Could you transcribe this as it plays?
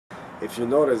if you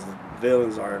notice, the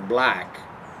villains are in black.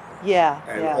 Yeah,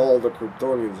 And yeah. all the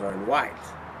Kryptonians are in white.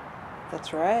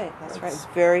 That's right. That's right. It's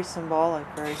very symbolic.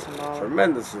 Very symbolic.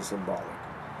 Tremendously symbolic.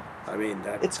 I mean,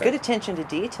 it's good attention to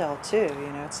detail too. You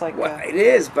know, it's like well, it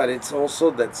is, but it's also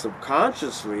that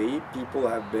subconsciously people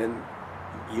have been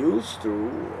used to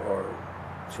or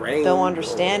trained. They'll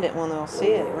understand it when they'll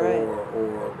see it, right?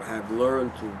 Or have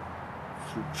learned through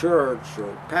church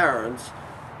or parents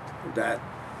that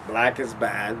black is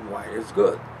bad, white is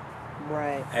good.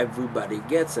 Right. Everybody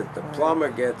gets it. The plumber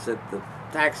gets it. The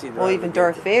taxi driver. Well, even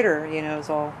Darth Vader, you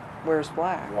know, wears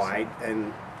black. White, so.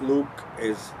 And Luke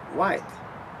is white.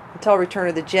 Until Return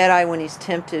of the Jedi, when he's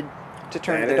tempted to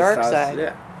turn to the dark side.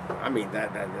 Yeah, I mean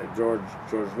that George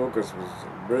Lucas was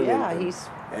brilliant.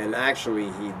 Yeah, and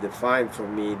actually he defined for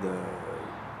me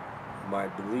my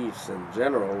beliefs in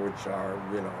general, which are,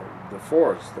 you know, the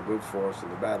Force, the good Force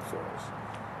and the bad Force.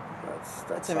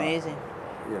 That's amazing.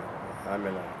 You know, I'm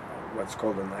in what's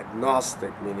called an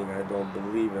agnostic, meaning I don't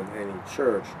believe in any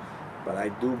church, but I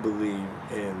do believe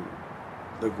in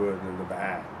the good and the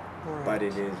bad. Right. But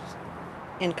it is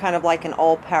in kind of like an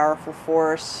all-powerful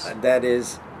force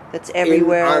that's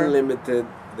everywhere, unlimited.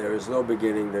 There is no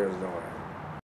beginning, there is no end.